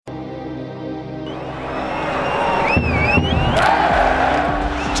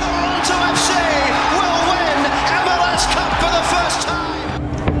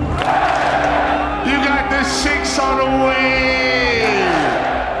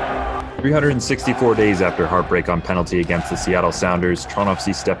364 days after heartbreak on penalty against the Seattle Sounders, Toronto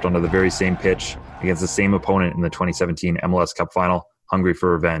FC stepped onto the very same pitch against the same opponent in the 2017 MLS Cup final, hungry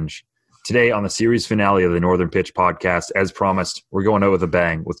for revenge. Today, on the series finale of the Northern Pitch podcast, as promised, we're going out with a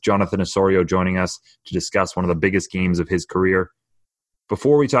bang, with Jonathan Osorio joining us to discuss one of the biggest games of his career.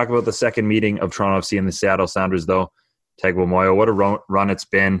 Before we talk about the second meeting of Toronto FC and the Seattle Sounders, though, Tegbo Moyo, what a run it's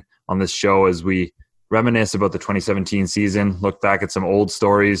been on this show as we reminisce about the 2017 season, look back at some old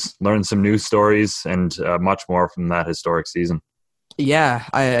stories, learn some new stories, and much more from that historic season. Yeah,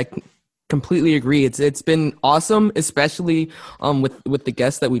 I completely agree. It's been awesome, especially with the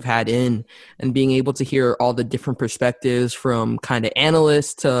guests that we've had in and being able to hear all the different perspectives from kind of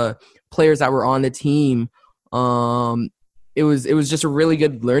analysts to players that were on the team. It was just a really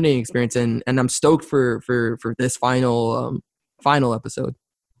good learning experience, and I'm stoked for this final episode.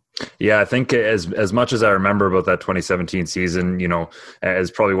 Yeah, I think as much as I remember about that 2017 season, as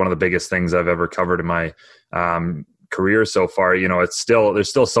probably one of the biggest things I've ever covered in my career so far, there's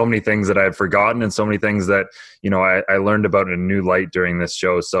still so many things that I had forgotten and so many things that, I learned about in a new light during this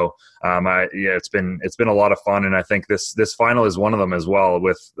show. So it's been a lot of fun. And I think this final is one of them as well.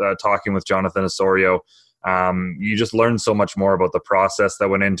 With talking with Jonathan Osorio, you just learn so much more about the process that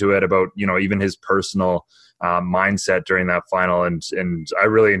went into it, about, even his personal mindset during that final. And I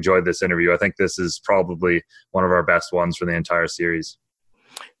really enjoyed this interview. I think this is probably one of our best ones for the entire series.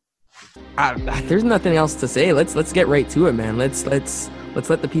 There's nothing else to say. Let's get right to it, man. Let's let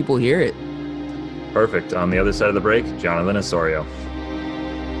the people hear it. Perfect. On the other side of the break, Jonathan Osorio.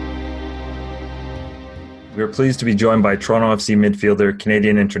 We are pleased to be joined by Toronto FC midfielder,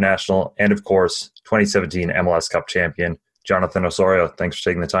 Canadian international, and of course, 2017 MLS Cup champion, Jonathan Osorio. Thanks for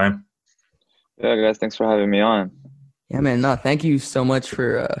taking the time. Yeah, guys, thanks for having me on. Yeah, man. No, thank you so much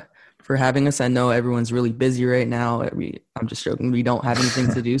for having us. I know everyone's really busy right now. I'm just joking. We don't have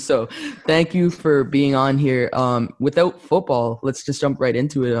anything to do. So thank you for being on here. Without football, let's just jump right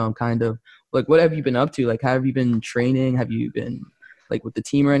into it. Kind of like, what have you been up to? Like, how have you been training? Have you been like with the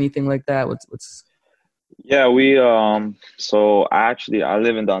team or anything like that? What's Yeah, so I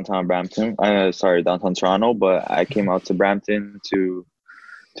live in downtown Brampton. Downtown Toronto, but I came out to Brampton to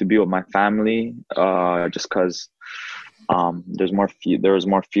be with my family, just because there was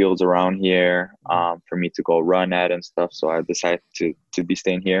more fields around here for me to go run at and stuff. So I decided to be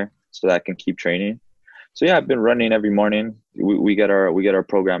staying here so that I can keep training. So yeah, I've been running every morning. We get our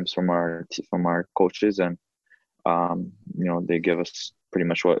programs from our coaches, and they give us pretty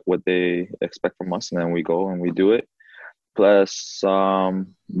much what they expect from us, and then we go and we do it. Plus,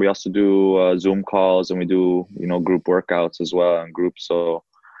 we also do Zoom calls, and we do group workouts as well in groups. So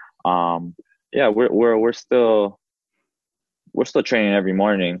we're still training every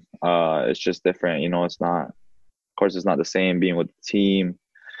morning. It's just different, it's not, of course it's not the same being with the team,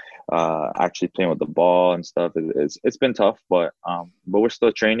 actually playing with the ball and stuff. It's been tough, but we're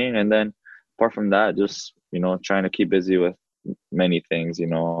still training. And then apart from that, just trying to keep busy with many things,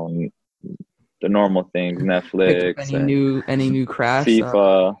 the normal things, Netflix, like any new crafts,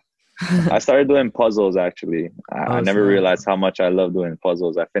 FIFA. I started doing puzzles, actually. I never realized how much I love doing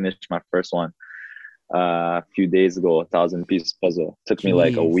puzzles. I finished my first one a few days ago, 1,000-piece puzzle. Took me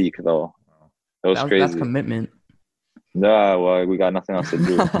like a week, though. It was crazy. That's commitment. Yeah, well, we got nothing else to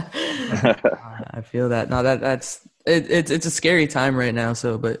do. I feel that. No, it's a scary time right now.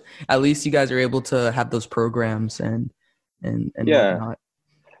 So, but at least you guys are able to have those programs and yeah, whatnot.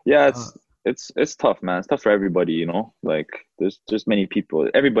 Yeah, it's tough, man. It's tough for everybody, Like there's many people.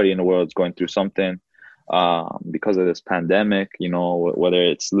 Everybody in the world is going through something because of this pandemic. Whether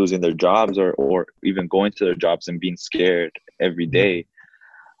it's losing their jobs or even going to their jobs and being scared every day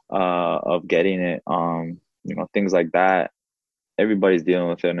of getting it. Things like that. Everybody's dealing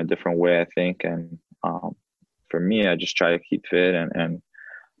with it in a different way, I think. And for me, I just try to keep fit and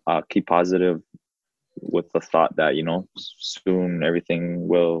keep positive with the thought that, soon everything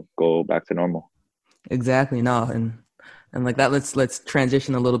will go back to normal. Exactly. No. And like that, let's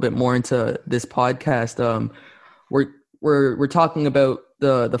transition a little bit more into this podcast. We're talking about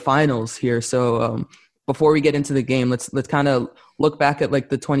the finals here. So before we get into the game, let's kind of look back at like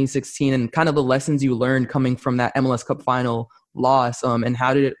the 2016 and kind of the lessons you learned coming from that MLS Cup final loss, and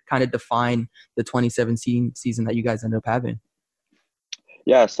how did it kind of define the 2017 season that you guys ended up having?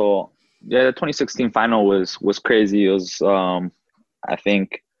 Yeah, so the 2016 final was crazy. It was I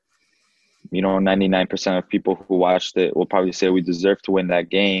think 99% of people who watched it will probably say we deserved to win that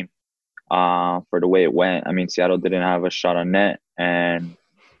game for the way it went. I mean, Seattle didn't have a shot on net, and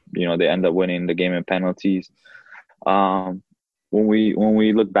they end up winning the game in penalties. When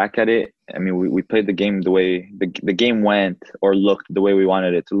we look back at it, I mean, we played the game the way the game went or looked the way we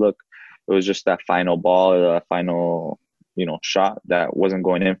wanted it to look. It was just that final ball, that final, shot that wasn't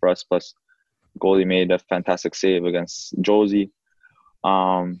going in for us. Plus, goalie made a fantastic save against Josie.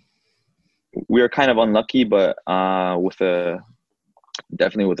 We were kind of unlucky, but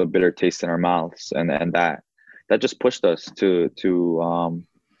definitely with a bitter taste in our mouths, and that just pushed us to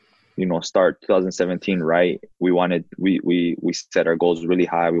start 2017 right. We set our goals really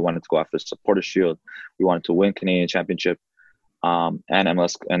high. We wanted to go after the Supporters Shield. We wanted to win Canadian Championship, and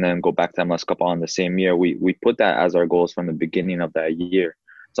MLS, and then go back to MLS Cup on the same year. We put that as our goals from the beginning of that year.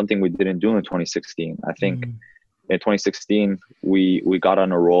 Something we didn't do in 2016. I think in 2016 we got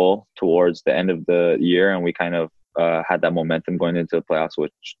on a roll towards the end of the year, and we kind of had that momentum going into the playoffs,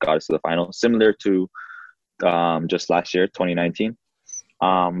 which got us to the final, similar to just last year, 2019.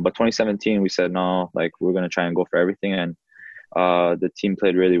 But 2017, we said, no, like, we're going to try and go for everything. And the team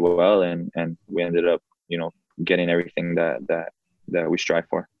played really well, and we ended up, getting everything that we strive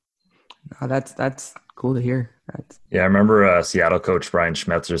for. Oh, that's cool to hear. Yeah, I remember Seattle coach Brian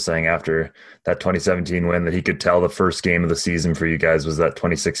Schmetzer saying after that 2017 win that he could tell the first game of the season for you guys was that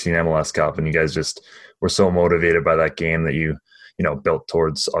 2016 MLS Cup, and you guys just were so motivated by that game that you built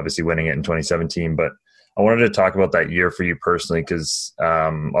towards obviously winning it in 2017. But I wanted to talk about that year for you personally, because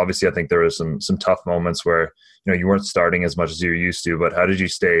obviously I think there was some tough moments where you weren't starting as much as you're used to. But how did you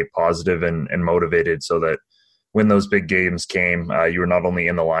stay positive and motivated so that when those big games came, you were not only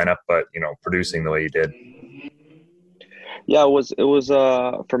in the lineup but producing the way you did? Yeah, it was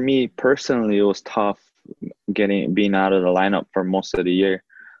for me personally, it was tough being out of the lineup for most of the year.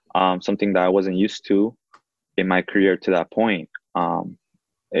 Something that I wasn't used to in my career to that point.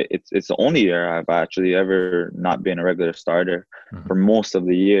 It's the only year I've actually ever not been a regular starter for most of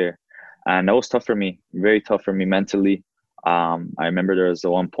the year. And that was tough for me, very tough for me mentally. I remember there was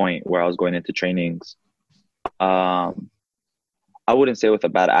one point where I was going into trainings. I wouldn't say with a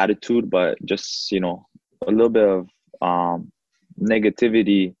bad attitude, but just, a little bit of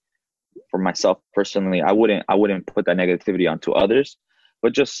negativity for myself personally. I wouldn't put that negativity onto others,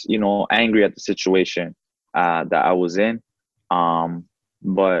 but just, angry at the situation that I was in.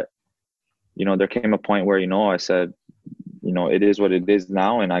 But, there came a point where, I said, it is what it is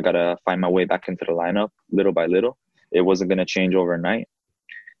now, and I got to find my way back into the lineup little by little. It wasn't going to change overnight.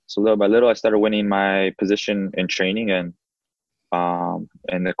 So little by little, I started winning my position in training, and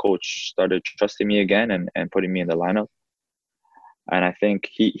the coach started trusting me again and putting me in the lineup. And I think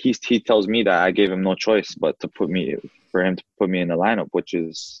he tells me that I gave him no choice but for him to put me in the lineup,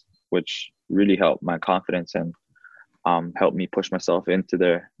 which really helped my confidence and helped me push myself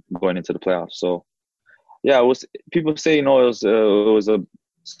going into the playoffs. So yeah, it was. People say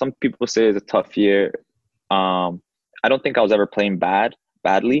some people say it's a tough year. I don't think I was ever playing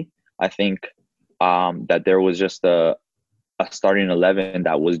badly. I think that there was just a starting 11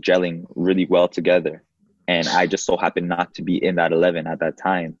 that was gelling really well together, and I just so happened not to be in that 11 at that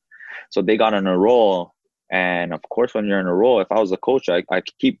time. So they got on a roll, and of course, when you're in a roll, if I was a coach, I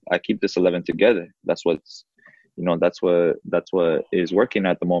keep this 11 together. That's what's that's what is working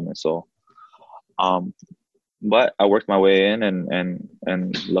at the moment. So, but I worked my way in,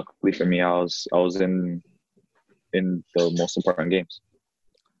 and luckily for me, I was in the most important games.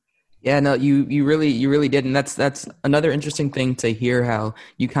 Yeah, no, you really did, and that's another interesting thing to hear, how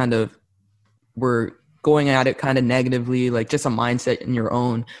you kind of were going at it kind of negatively, like just a mindset in your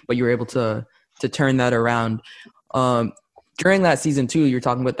own, but you were able to turn that around. During that season too, you're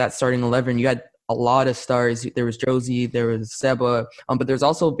talking about that starting 11. You had a lot of stars. There was Josie, there was Seba, but there's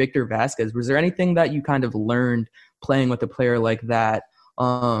also Victor Vasquez. Was there anything that you kind of learned playing with a player like that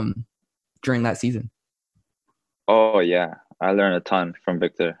during that season? Oh yeah, I learned a ton from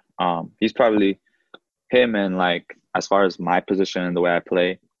Victor. He's probably him, and like as far as my position and the way I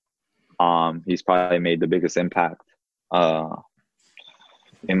play, he's probably made the biggest impact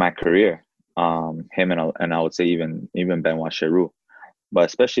in my career. Him and I would say even Benoit Cheroux, but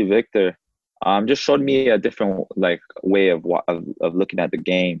especially Victor, just showed me a different way of looking at the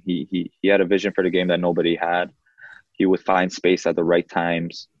game. He had a vision for the game that nobody had. He would find space at the right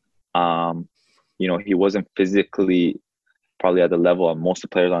times. He wasn't physically probably at the level of most of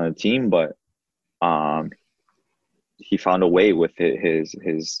the players on the team, but he found a way with his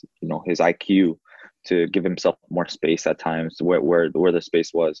IQ to give himself more space at times, where the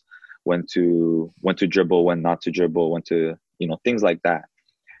space was, when to dribble, when not to dribble, when to things like that.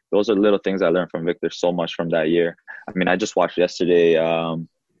 Those are little things I learned from Victor so much from that year. I mean, I just watched yesterday.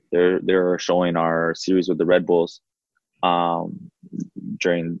 They're showing our series with the Red Bulls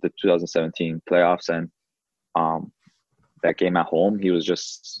during the 2017 playoffs, and that game at home, he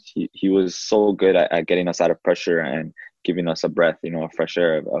was so good at getting us out of pressure and giving us a breath, a fresh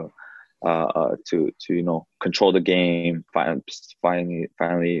air of to control the game, finally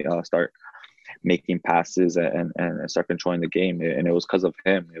start making passes and start controlling the game. And it was because of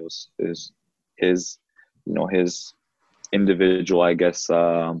him. It was his his individual, I guess,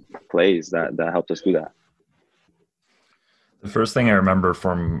 plays that helped us do that. The first thing I remember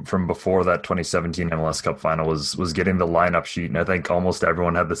from before that 2017 MLS Cup final was getting the lineup sheet, and I think almost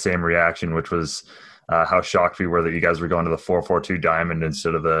everyone had the same reaction, which was how shocked we were that you guys were going to the 4-4-2 diamond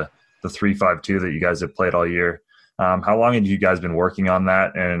instead of the 3-5-2 that you guys have played all year. How long had you guys been working on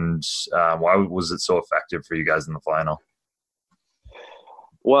that, and why was it so effective for you guys in the final?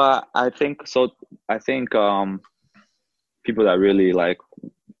 Well, I think people that really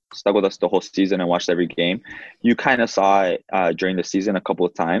stuck with us the whole season and watched every game, you kind of saw it during the season a couple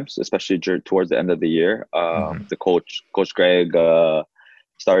of times, especially towards the end of the year. The coach Greg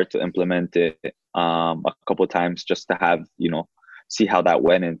started to implement it a couple of times just to have see how that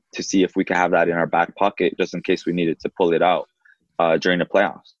went and to see if we could have that in our back pocket just in case we needed to pull it out during the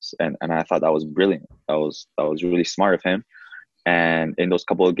playoffs. And I thought that was brilliant. That was really smart of him. And in those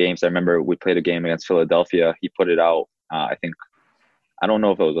couple of games, I remember we played a game against Philadelphia. He put it out. I don't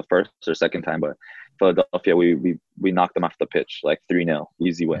know if it was the first or second time, but Philadelphia, we knocked them off the pitch 3-0,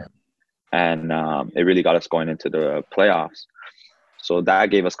 easy win. And it really got us going into the playoffs. So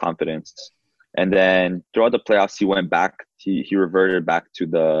that gave us confidence. And then throughout the playoffs, he went back. He reverted back to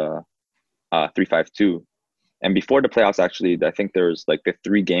the 3-5-2. And before the playoffs, actually, I think there was the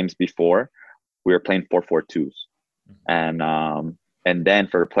 3 games before, we were playing 4-4-2s. And then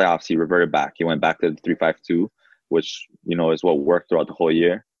for the playoffs, he reverted back. He went back to the 3-5-2, which, is what worked throughout the whole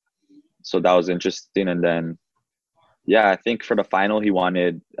year. So that was interesting. And then, I think for the final, he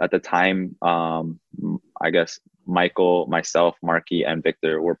wanted, at the time, I guess, Michael, myself, Marky, and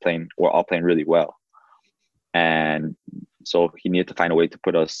Victor were all playing really well. And so he needed to find a way to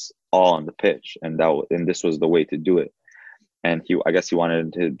put us all on the pitch. And this was the way to do it. And I guess he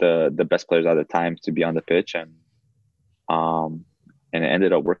wanted the best players at the time to be on the pitch. And it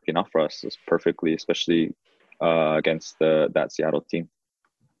ended up working out for us perfectly, especially against that Seattle team.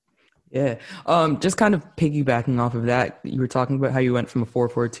 Yeah. Just kind of piggybacking off of that, you were talking about how you went from a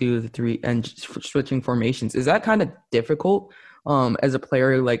 4-4-2 to 3 and switching formations. Is that kind of difficult as a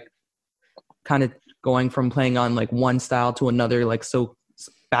player, kind of going from playing on one style to another, so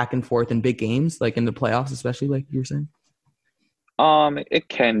back and forth in big games, in the playoffs, especially like you were saying? It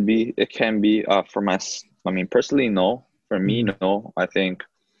can be. Personally, no. For me, no. I think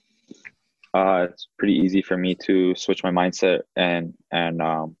it's pretty easy for me to switch my mindset and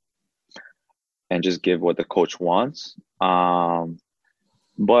just give what the coach wants. But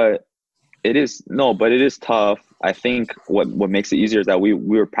it is tough. I think what makes it easier is that we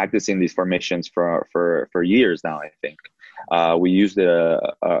were practicing these formations for years now. I think we used it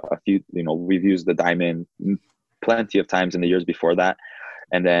a few. We've used the diamond plenty of times in the years before that.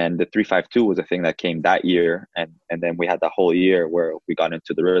 And then the 3-5-2 was a thing that came that year. And then we had the whole year where we got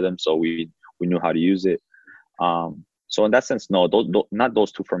into the rhythm. So we knew how to use it. So in that sense, no, not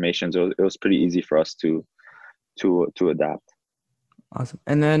those 2 formations. It was pretty easy for us to adapt. Awesome.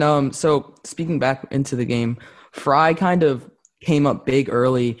 And then, so speaking back into the game, Fry kind of came up big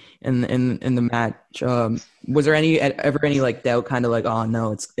early in the match. Was there ever any doubt, kind of oh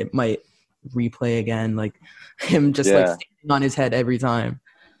no, it might replay again, him just standing on his head every time?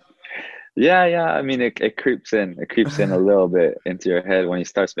 Yeah. I mean, it creeps in. It creeps in a little bit into your head when he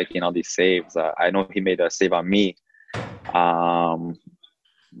starts making all these saves. I know he made a save on me. That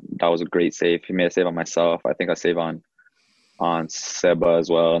was a great save. He made a save on myself. I think a save on Seba as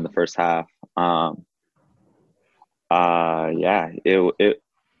well in the first half. It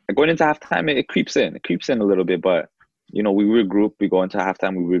going into halftime, it creeps in. It creeps in a little bit, but we regroup. We go into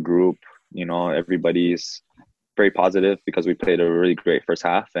halftime, we regroup. Everybody's very positive because we played a really great first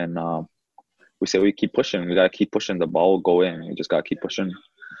half, and we say we keep pushing. We gotta keep pushing. The ball will go in. We just gotta keep pushing,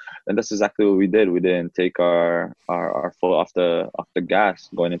 and that's exactly what we did. We didn't take our foot off the gas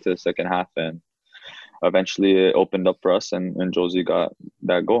going into the second half, and eventually it opened up for us, and Josie got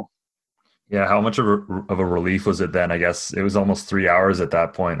that goal. Yeah, how much of a relief was it then? I guess it was almost 3 hours at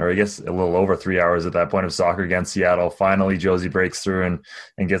that point, or I guess a little over 3 hours at that point of soccer against Seattle. Finally, Josie breaks through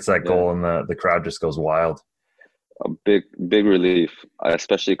and gets that goal, and the crowd just goes wild. A big relief,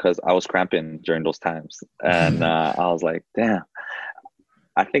 especially because I was cramping during those times, and I was like, damn.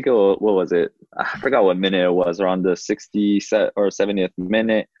 I think what was it? I forgot what minute it was, around the 60th or 70th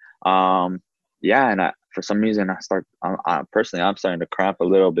minute. And for some reason I'm starting to cramp a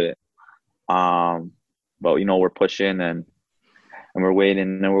little bit. But we're pushing and we're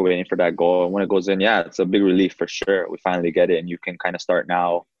waiting for that goal. And when it goes in, it's a big relief for sure. We finally get it, and you can kind of start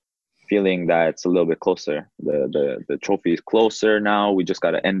now feeling that it's a little bit closer. The trophy is closer now. We just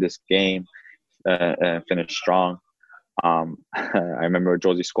got to end this game and finish strong. I remember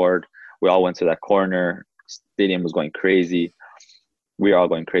Josie scored. We all went to that corner. Stadium was going crazy. We were all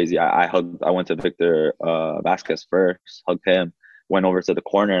going crazy. I went to Victor Vasquez first, hugged him, went over to the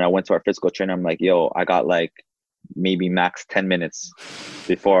corner, and I went to our physical trainer. I'm like, yo, I got like maybe max 10 minutes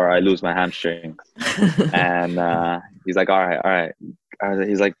before I lose my hamstring. And he's like, all right.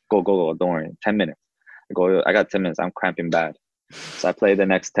 He's like, go, don't worry, 10 minutes. I got 10 minutes. I'm cramping bad. So I played the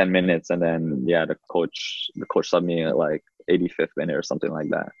next 10 minutes, and then the coach subbed me at like 85th minute or something like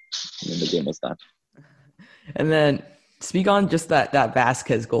that. And then the game was done. And then speak on just that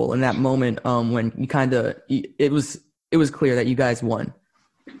Vasquez goal in that moment when you it was clear that you guys won.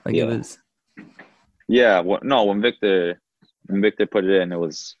 Like it was. Yeah, when Victor put it in, it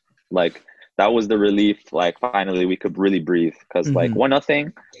was like that was the relief. Like finally we could really breathe because like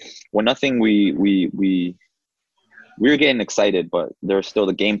 1-0, we were getting excited, but there was still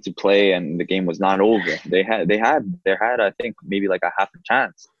the game to play, and the game was not over. They had I think maybe like a half a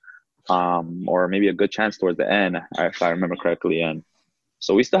chance, or maybe a good chance towards the end, if I remember correctly. And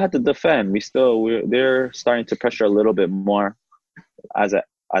so we still had to defend. They're starting to pressure a little bit more, as it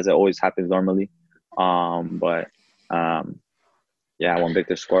always happens normally. When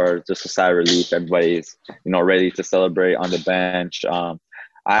Victor scored, just a sigh of relief. Everybody's ready to celebrate on the bench.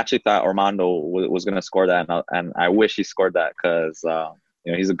 I actually thought Armando was going to score that, and I wish he scored that because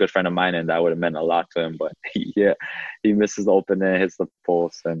he's a good friend of mine, and that would have meant a lot to him. But he misses the open and hits the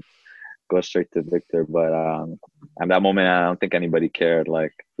post and goes straight to Victor. But at that moment, I don't think anybody cared.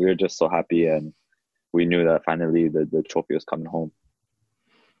 Like we were just so happy, and we knew that finally the trophy was coming home.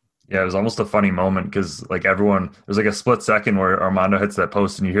 Yeah, it was almost a funny moment because like there's like a split second where Armando hits that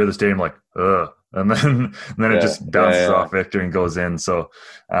post and you hear the stadium like, ugh. And then it just bounces off Victor and goes in. So,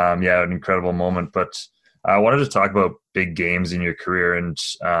 an incredible moment. But I wanted to talk about big games in your career and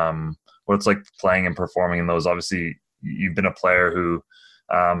what it's like playing and performing in those. Obviously, you've been a player who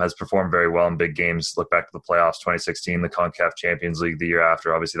has performed very well in big games. Look back to the playoffs, 2016, the CONCACAF Champions League the year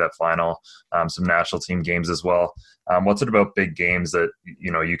after, obviously that final, some national team games as well. What's it about big games that,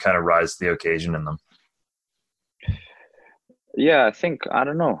 you kind of rise to the occasion in them? Yeah, I think, I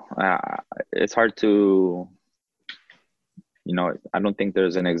don't know. It's hard to, I don't think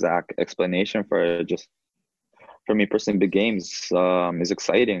there's an exact explanation for it. Just for me personally, big games is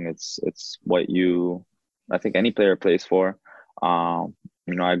exciting. It's what I think any player plays for.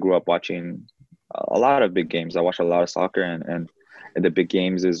 I grew up watching a lot of big games. I watch a lot of soccer, and the big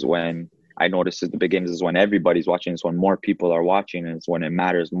games is when I notice the big games is when everybody's watching. It's when more people are watching, and it's when it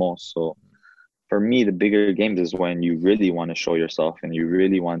matters most. So for me, the bigger games is when you really want to show yourself and you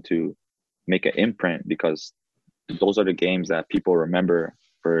really want to make an imprint, because those are the games that people remember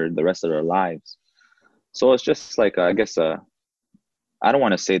for the rest of their lives. So it's just like, I guess, I don't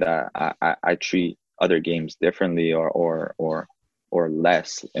want to say that I treat other games differently or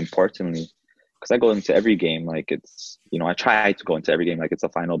less importantly, because I go into every game like it's, I try to go into every game like it's a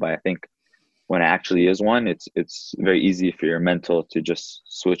final, but I think when it actually is one, it's very easy for your mental to just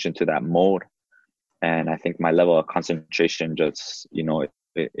switch into that mode. And I think my level of concentration just,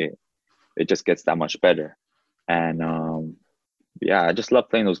 it just gets that much better. And I just love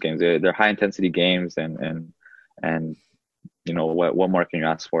playing those games. They're high intensity games, and what more can you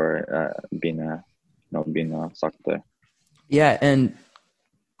ask for being a soccer player? Yeah, and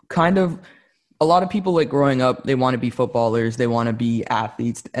kind of a lot of people like growing up, they want to be footballers, they want to be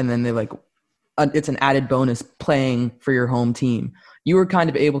athletes, and then they like it's an added bonus playing for your home team. You were kind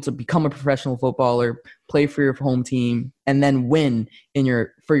of able to become a professional footballer, play for your home team, and then win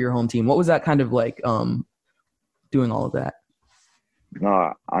for your home team. What was that kind of like doing all of that?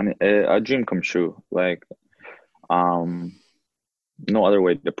 No, a dream come true. Like, no other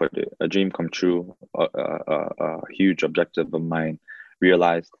way to put it. A dream come true. A huge objective of mine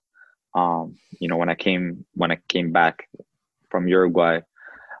realized. When I came back from Uruguay,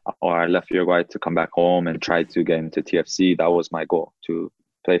 or I left Uruguay to come back home and try to get into TFC, that was my goal, to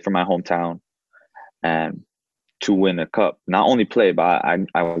play for my hometown and to win a cup. Not only play, but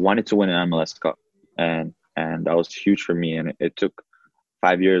I wanted to win an MLS Cup, and that was huge for me. And it took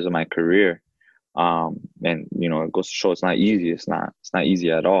 5 years of my career. And it goes to show it's not easy. It's not easy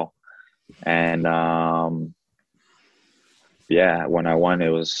at all. And when I won, it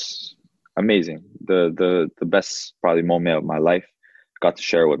was amazing. The best probably moment of my life. Got to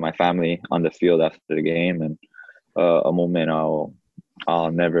share it with my family on the field after the game, and a moment I'll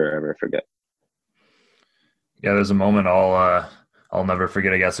never ever forget. Yeah, there's a moment I'll never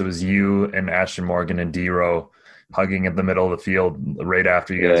forget. I guess it was you and Ashton Morgan and D-Row hugging in the middle of the field right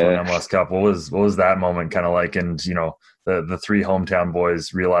after you guys won Yeah. MLS Cup. What was that moment kind of like? And the three hometown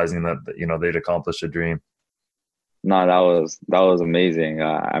boys realizing that they'd accomplished a dream. No, that was amazing.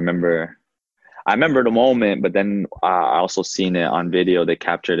 I remember the moment, but then I also seen it on video. They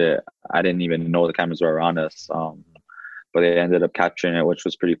captured it. I didn't even know the cameras were around us. But they ended up capturing it, which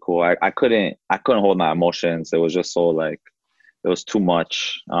was pretty cool. I couldn't hold my emotions. It was just so like, it was too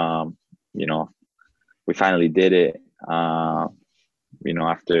much. We finally did it. After,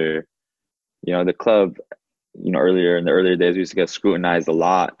 the club, earlier in the earlier days, we used to get scrutinized a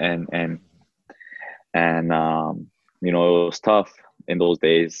lot, and it was tough in those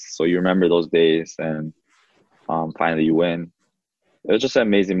days. So you remember those days, and finally you win. It was just an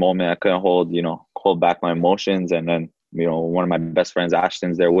amazing moment. I couldn't hold back my emotions, and then one of my best friends,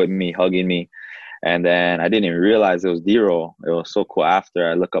 Ashton's there with me, hugging me. And then I didn't even realize it was Dero. It was so cool after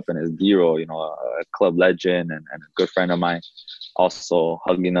I look up and it's Dero, a club legend and a good friend of mine, also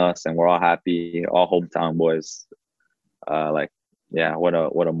hugging us, and we're all happy, all hometown boys. What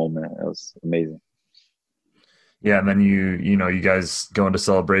a moment. It was amazing. Yeah, and then you guys go into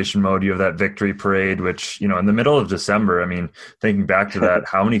celebration mode. You have that victory parade, which in the middle of December. I mean, thinking back to that,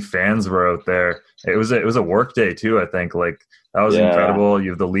 how many fans were out there? It was a work day too. I think that was incredible.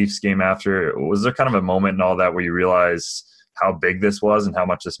 You have the Leafs game after. Was there kind of a moment in all that where you realized how big this was and how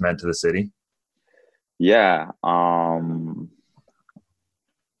much this meant to the city? Yeah.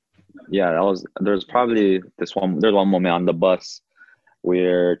 There's one moment on the bus.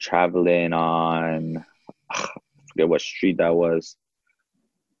 We're traveling on, I forget what street that was,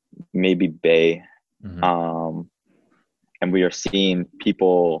 maybe Bay. Mm-hmm. And we are seeing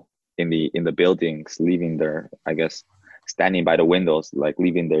people in the buildings leaving their, I guess, standing by the windows, like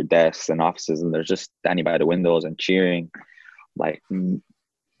leaving their desks and offices, and they're just standing by the windows and cheering, like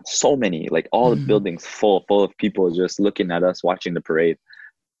so many, like all the buildings full of people just looking at us watching the parade,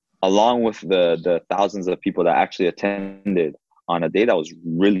 along with the thousands of people that actually attended on a day that was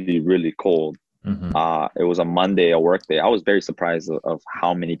really, really cold. Mm-hmm. It was a Monday, a work day. I was very surprised of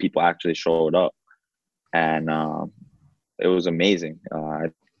how many people actually showed up, and it was amazing. I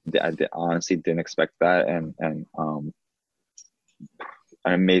honestly didn't expect that, and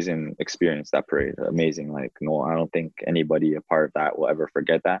an amazing experience, that parade. Amazing. Like, no, I don't think anybody a part of that will ever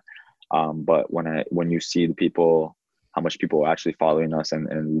forget that. But when you see the people, how much people are actually following us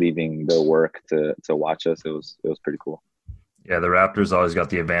and leaving their work to watch us, it was pretty cool. Yeah, the Raptors always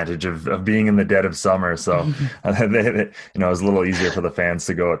got the advantage of being in the dead of summer, so it was a little easier for the fans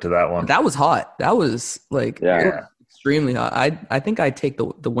to go out to that one. That was hot. That was extremely hot. I think I'd take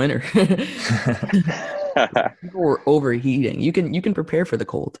the winner. People were overheating. You can prepare for the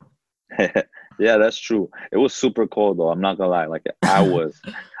cold. Yeah, that's true. It was super cold though. I'm not gonna lie. Like I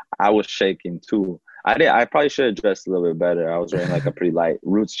was shaking too. I probably should have dressed a little bit better. I was wearing like a pretty light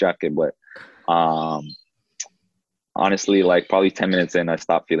Roots jacket, but honestly, like probably 10 minutes in, I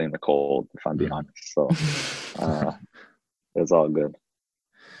stopped feeling the cold, if I'm being honest. So it's all good.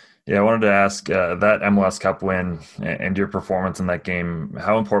 Yeah, I wanted to ask that MLS Cup win and your performance in that game.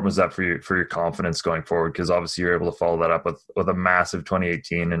 How important was that for your confidence going forward? Because obviously you're able to follow that up with a massive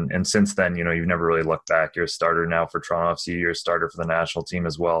 2018, and since then, you've never really looked back. You're a starter now for Toronto FC. You're a starter for the national team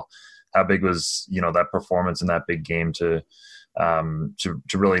as well. How big was that performance in that big game to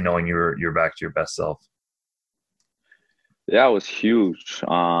really knowing you're back to your best self? Yeah, it was huge.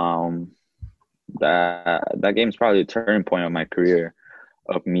 That game's probably a turning point of my career,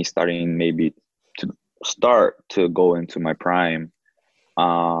 of me starting maybe to go into my prime.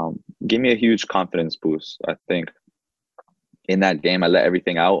 Give me a huge confidence boost. I think in that game, I let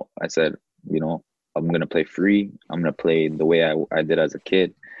everything out. I said, I'm going to play free. I'm going to play the way I did as a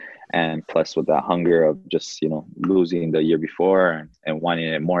kid. And plus with that hunger of just, losing the year before and wanting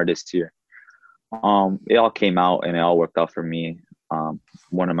it more this year. It all came out and it all worked out for me.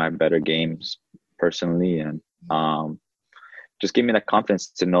 One of my better games personally, and just gave me that confidence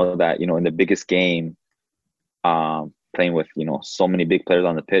to know that, in the biggest game, playing with, so many big players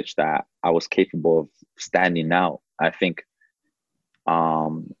on the pitch, that I was capable of standing out. I think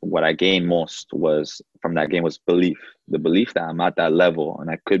what I gained most was from that game was belief. The belief that I'm at that level and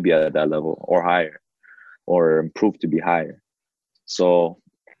I could be at that level or higher, or improve to be higher. So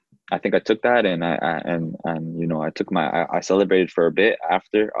I think I took that and I celebrated for a bit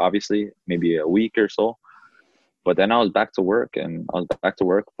after, obviously, maybe a week or so. But then I was back to work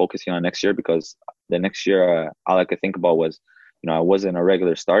focusing on next year, because the next year, all I could think about was, I wasn't a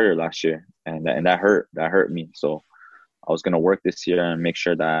regular starter last year, and that hurt me. So I was going to work this year and make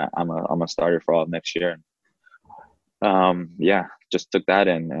sure that I'm a starter for all of next year. Just took that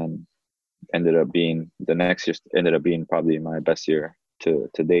and the next year ended up being probably my best year to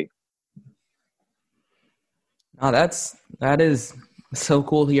date. Oh, that is so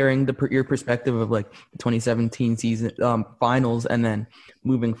cool hearing your perspective of like the 2017 season finals and then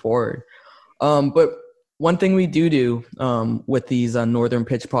moving forward. But one thing we do with these Northern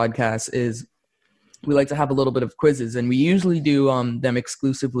Pitch podcasts is we like to have a little bit of quizzes, and we usually do them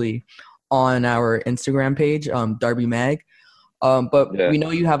exclusively on our Instagram page, Darby Mag. But we know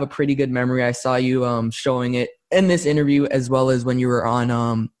you have a pretty good memory. I saw you showing it in this interview as well as when you were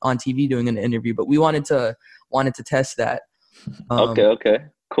on TV doing an interview. But we wanted to test that. Okay,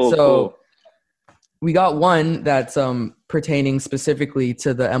 cool. So we got one that's pertaining specifically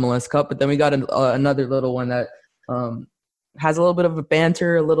to the MLS Cup, but then we got another little one that has a little bit of a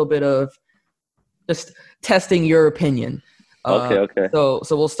banter, a little bit of just testing your opinion. Okay. So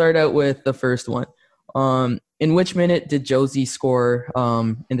we'll start out with the first one. In which minute did Josie score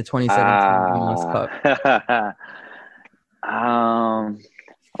in the 2017 MLS Cup?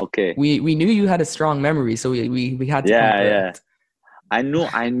 Okay. We knew you had a strong memory, so we had to. Yeah. I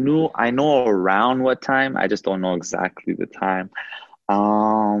know around what time. I just don't know exactly the time.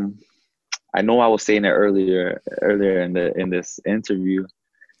 I know I was saying it earlier in this intervie.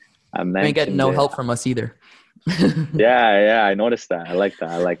 I ain't getting no help from us either. yeah, I noticed that. I like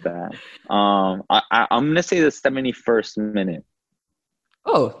that. I'm gonna say the 71st minute.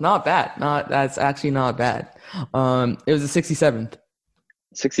 Oh, not bad. That's actually not bad. It was the 67th.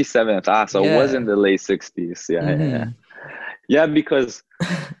 67th. So it was in the late 60s. Yeah, because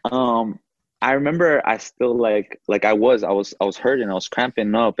I remember I still like I was hurting. I was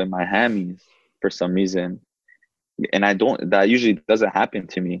cramping up in my hammies for some reason, and that usually doesn't happen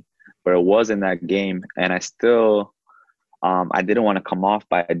to me, but it was in that game, and I still I didn't want to come off,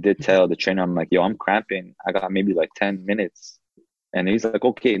 but I did tell the trainer, I'm like, yo, I'm cramping. I got maybe like 10 minutes. And he's like,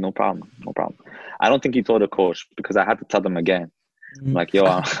 okay, no problem. I don't think he told the coach because I had to tell them again. I'm like, yo,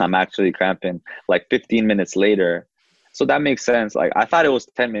 I'm actually cramping. Like 15 minutes later. So that makes sense. Like I thought it was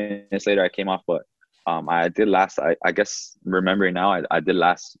 10 minutes later I came off, but I did last, I guess remembering now, I did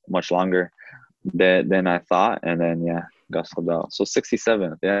last much longer than I thought. And then, got subbed out. So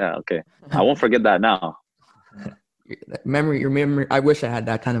 67th. Yeah, okay. I won't forget that now. Your memory. I wish I had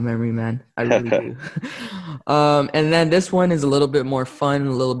that kind of memory, man. I really do. And then this one is a little bit more fun,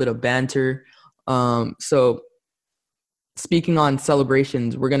 a little bit of banter. So speaking on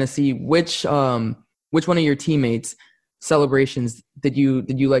celebrations, we're gonna see which one of your teammates' celebrations did you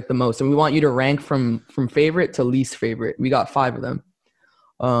like the most, and we want you to rank from favorite to least favorite. We got 5 of them.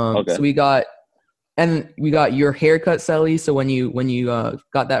 Okay. So we got your haircut, Selly. So when you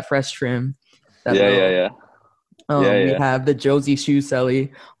got that fresh trim. Yeah. We have the Josie shoe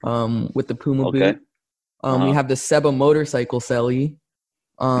Selly with the Puma boot. We have the Seba motorcycle Selly.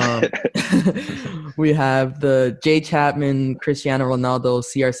 We have the Jay Chapman Cristiano Ronaldo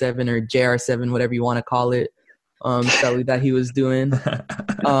CR7 or JR7, whatever you want to call it, Selly that he was doing.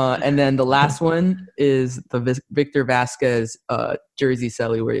 And then the last one is the Victor Vasquez jersey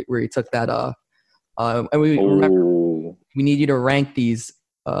Selly where he took that off. And remember, we need you to rank these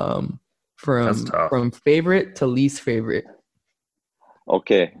from favorite to least favorite.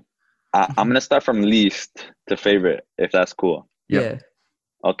 Okay. I'm going to start from least to favorite, if that's cool. Yeah.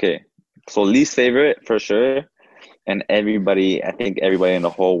 Okay. So least favorite for sure. And I think everybody in the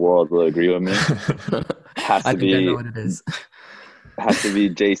whole world will agree with me. I know what it is. Has to be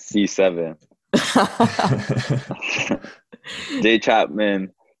JC7. Jay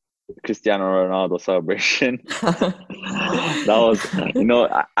Chapman, Cristiano Ronaldo celebration. That was,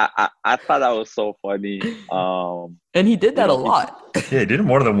 I thought that was so funny. And he did that a lot. Yeah, he did it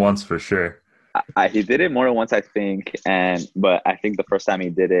more than once for sure. He did it more than once, I think. But I think the first time he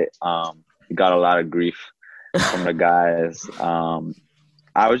did it, he got a lot of grief from the guys.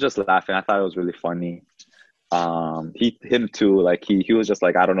 I was just laughing. I thought it was really funny. Him too. Like he was just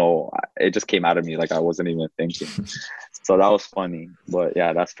like, I don't know. It just came out of me. Like I wasn't even thinking. So that was funny. But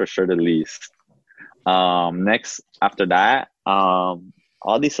yeah, that's for sure the least. Next after that, all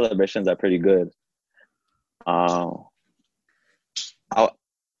these celebrations are pretty good.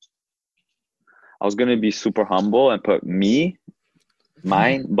 I was gonna be super humble and put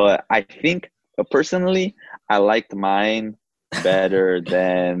mine, but I think personally I liked mine better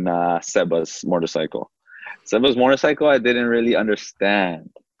than Seba's motorcycle. Seba's motorcycle I didn't really understand.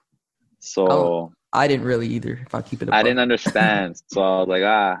 So I didn't really either, if I keep it up. I didn't understand. So I was like,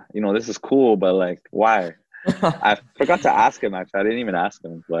 this is cool, but like why? I forgot to ask him actually. I didn't even ask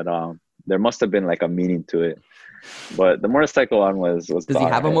him, but there must have been like a meaning to it. But the motorcycle one was Does he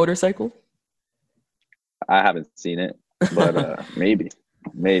have a motorcycle? I haven't seen it, but maybe.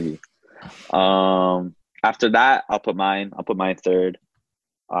 After that, I'll put mine third.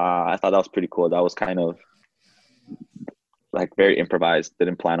 I thought that was pretty cool. That was kind of like very improvised.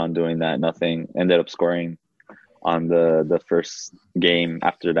 Didn't plan on doing that. Nothing. Ended up scoring on the first game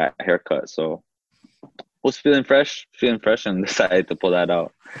after that haircut. So was feeling fresh, and decided to pull that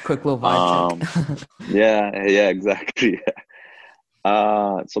out. A quick little vibe check. Yeah, exactly.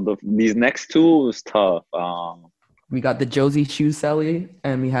 So these next two was tough. We got the Josie shoe celly,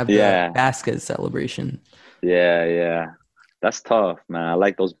 and we have the Vasquez celebration. Yeah. That's tough, man. I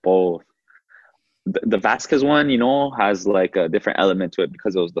like those both. The Vasquez one, has like a different element to it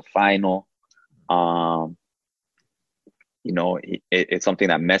because it was the final. It's something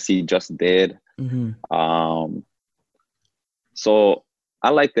that Messi just did. Mm-hmm. So I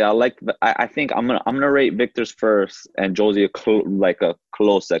like that. I think I'm gonna rate Victor's first and Josie a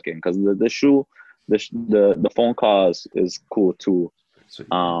close second because the shoe, the phone call is cool too.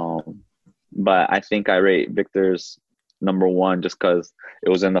 But I think I rate Victor's number one just because it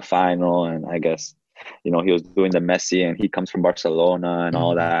was in the final, and I guess he was doing the Messi, and he comes from Barcelona and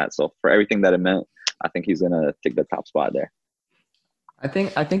all that. So for everything that it meant, I think he's gonna take the top spot there. I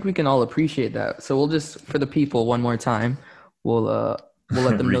think we can all appreciate that. So we'll just, for the people, one more time, we'll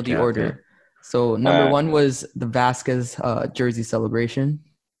let them know the order. Yeah. So number one was the Vasquez jersey celebration,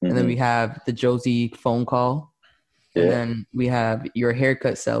 and then we have the Josie phone call, and then we have your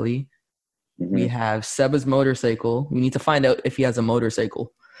haircut, Selly. We have Seba's motorcycle. We need to find out if he has a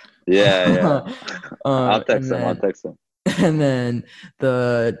motorcycle. Yeah. I'll text him. And then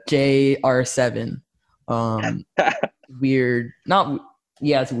the JR7. Weird.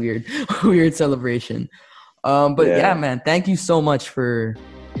 It's weird. Weird celebration. But man, thank you so much for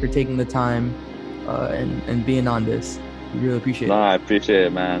taking the time and being on this. We really appreciate it. I appreciate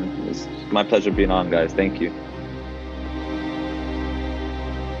it, man. It's my pleasure being on, guys. Thank you.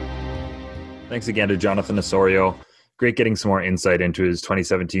 Thanks again to Jonathan Osorio. Great getting some more insight into his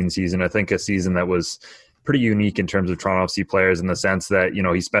 2017 season. I think a season that was pretty unique in terms of Toronto FC players in the sense that,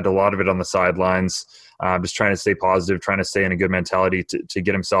 he spent a lot of it on the sidelines, just trying to stay positive, trying to stay in a good mentality to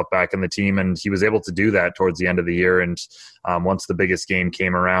get himself back in the team. And he was able to do that towards the end of the year. And once the biggest game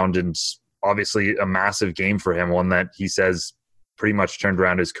came around, and obviously a massive game for him, one that he says pretty much turned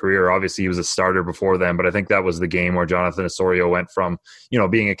around his career. Obviously, he was a starter before then, but I think that was the game where Jonathan Osorio went from,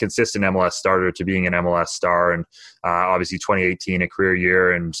 being a consistent MLS starter to being an MLS star. And obviously 2018, a career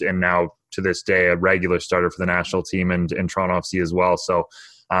year, and now to this day, a regular starter for the national team and Toronto FC as well. So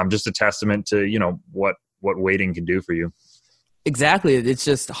just a testament to, what waiting can do for you. Exactly. It's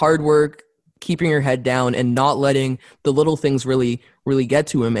just hard work, keeping your head down and not letting the little things really get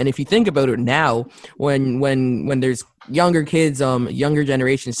to him. And if you think about it now, when there's younger kids, younger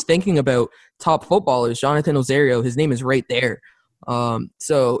generations thinking about top footballers, Jonathan Osorio, his name is right there.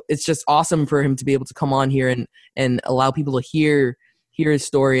 So it's just awesome for him to be able to come on here and allow people to hear his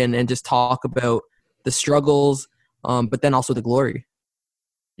story and just talk about the struggles, but then also the glory.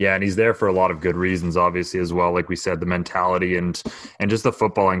 Yeah, and he's there for a lot of good reasons, obviously, as well. Like we said, the mentality and just the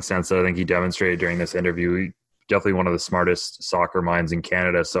footballing sense that I think he demonstrated during this interview. He, definitely one of the smartest soccer minds in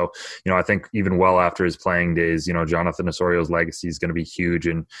Canada. So, I think even well after his playing days, Jonathan Osorio's legacy is going to be huge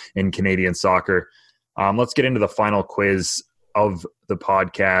in Canadian soccer. Let's get into the final quiz of the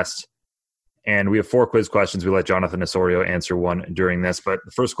podcast. And we have 4 quiz questions. We let Jonathan Osorio answer one during this. But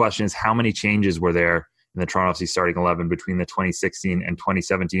the first question is, how many changes were there in the Toronto FC starting 11 between the 2016 and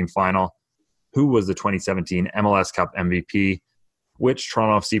 2017 final? Who was the 2017 MLS Cup MVP? Which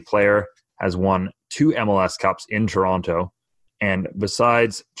Toronto FC player has won 2 MLS Cups in Toronto? And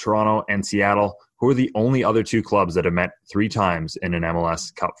besides Toronto and Seattle, who are the only other 2 clubs that have met 3 times in an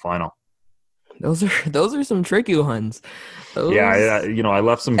MLS Cup final? Those are some tricky ones. I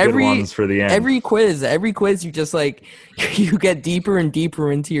left some good ones for the end. Every quiz, you just you get deeper and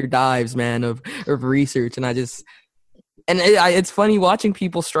deeper into your dives, man, of research, and it's funny watching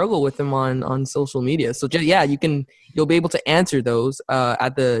people struggle with them on social media. So you'll be able to answer those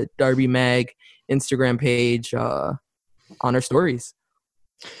at the Derby Mag Instagram page on our stories.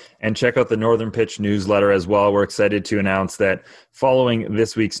 And check out the Northern Pitch newsletter as well. We're excited to announce that following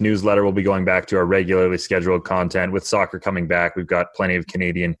this week's newsletter, we'll be going back to our regularly scheduled content. With soccer coming back, we've got plenty of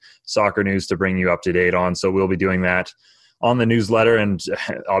Canadian soccer news to bring you up to date on. So we'll be doing that on the newsletter, and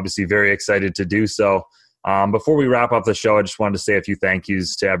obviously very excited to do so. Before we wrap up the show, I just wanted to say a few thank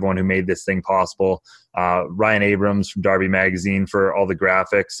yous to everyone who made this thing possible. Ryan Abrams from Derby Magazine for all the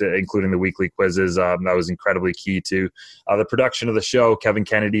graphics, including the weekly quizzes. That was incredibly key to the production of the show. Kevin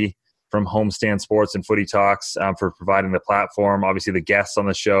Kennedy from Homestand Sports and Footy Talks for providing the platform. Obviously, the guests on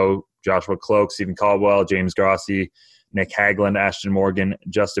the show, Joshua Cloak, Stephen Caldwell, James Grossi, Nick Hagland, Ashton Morgan,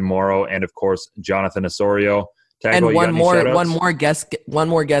 Justin Morrow, and of course Jonathan Osorio. And one more guest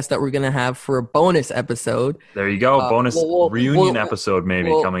that we're gonna have for a bonus episode. There you go, bonus reunion episode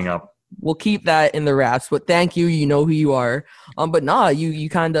coming up. We'll keep that in the wraps, but thank you. You know who you are. But you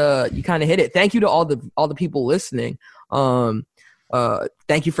kind of hit it. Thank you to all the people listening.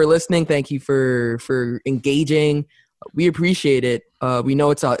 Thank you for listening. Thank you for engaging. We appreciate it. We know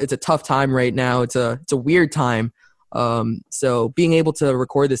it's a tough time right now. It's a weird time. So being able to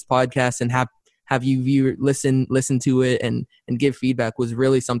record this podcast and have you listen to it and give feedback was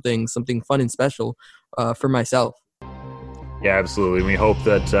really something fun and special for myself. Yeah, absolutely. We hope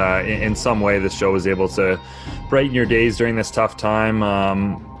that in some way this show was able to brighten your days during this tough time.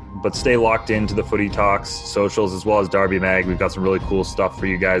 But stay locked into the Footy Talks socials as well as Derby Mag. We've got some really cool stuff for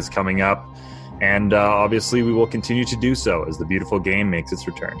you guys coming up. And obviously we will continue to do so as the beautiful game makes its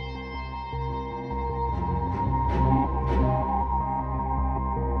return.